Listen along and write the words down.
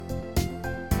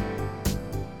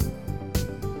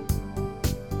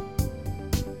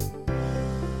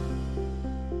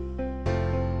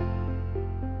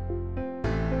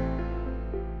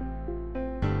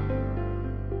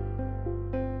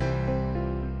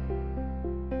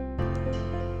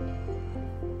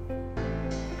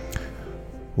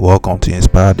Welcome to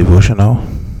Inspired Devotional.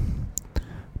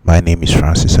 My name is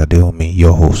Francis Adeomi,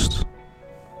 your host.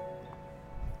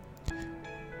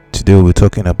 Today we'll be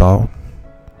talking about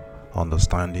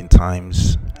understanding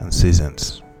times and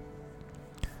seasons.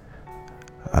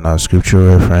 And our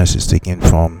scripture reference is taken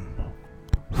from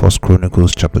 1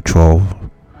 Chronicles chapter 12,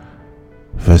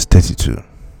 verse 32.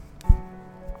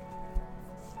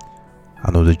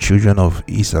 And of the children of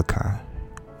Issachar,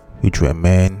 which were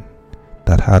men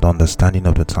that had understanding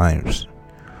of the times,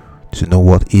 to know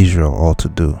what Israel ought to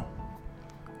do.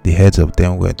 The heads of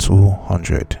them were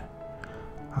 200,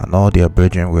 and all their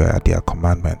brethren were at their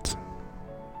commandment.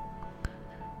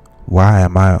 Why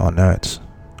am I on earth?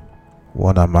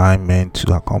 What am I meant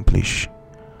to accomplish?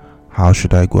 How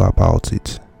should I go about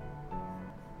it?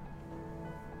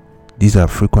 These are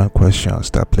frequent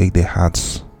questions that plague the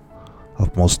hearts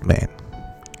of most men.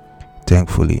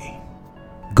 Thankfully,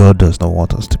 God does not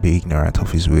want us to be ignorant of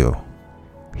His will.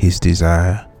 His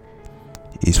desire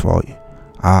is for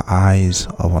our eyes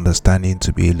of understanding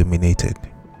to be illuminated.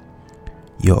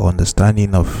 Your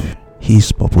understanding of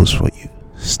His purpose for you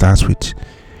starts with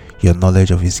your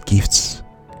knowledge of His gifts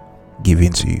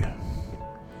given to you.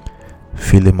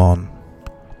 Philemon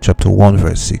chapter 1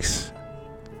 verse 6.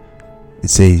 It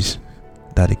says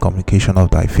that the communication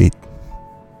of thy faith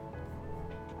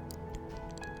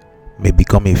may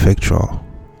become effectual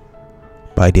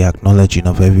by the acknowledging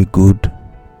of every good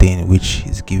thing which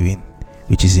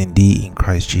is in thee in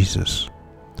Christ Jesus.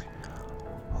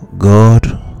 God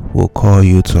will call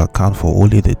you to account for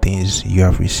only the things you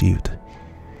have received.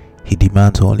 He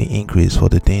demands only increase for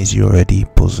the things you already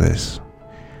possess.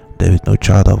 There is no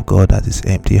child of God that is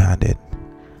empty-handed,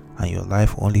 and your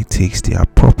life only takes the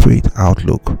appropriate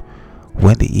outlook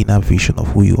when the inner vision of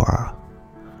who you are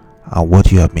and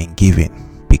what you have been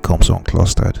given becomes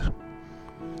unclustered.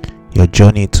 Your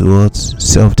journey towards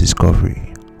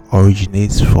self-discovery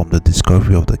originates from the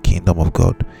discovery of the kingdom of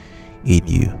God in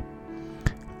you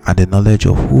and the knowledge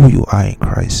of who you are in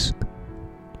Christ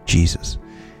Jesus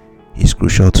is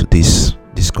crucial to this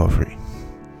discovery.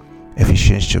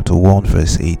 Ephesians chapter 1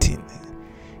 verse 18,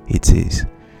 it says,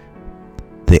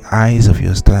 the eyes of your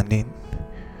understanding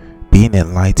being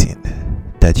enlightened,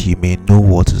 that ye may know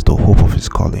what is the hope of His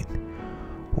calling,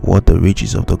 what the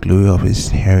riches of the glory of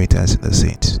His inheritance in the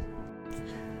saints.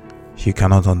 You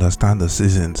cannot understand the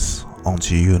seasons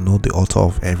until you know the author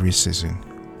of every season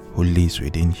who lives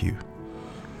within you.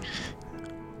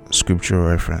 Scripture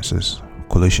references: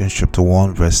 Colossians chapter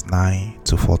 1 verse 9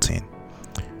 to 14.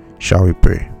 Shall we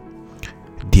pray?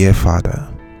 Dear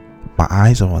Father, my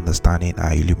eyes of understanding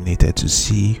are illuminated to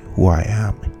see who I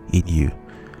am in you.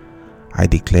 I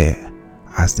declare,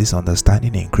 as this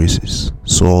understanding increases,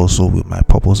 so also will my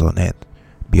purpose on earth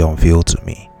be unveiled to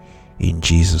me. In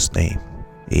Jesus' name,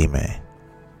 amen.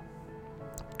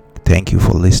 Thank you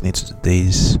for listening to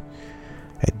today's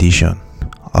edition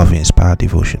of Inspired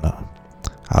Devotional.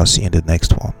 I'll see you in the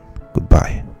next one.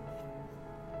 Goodbye.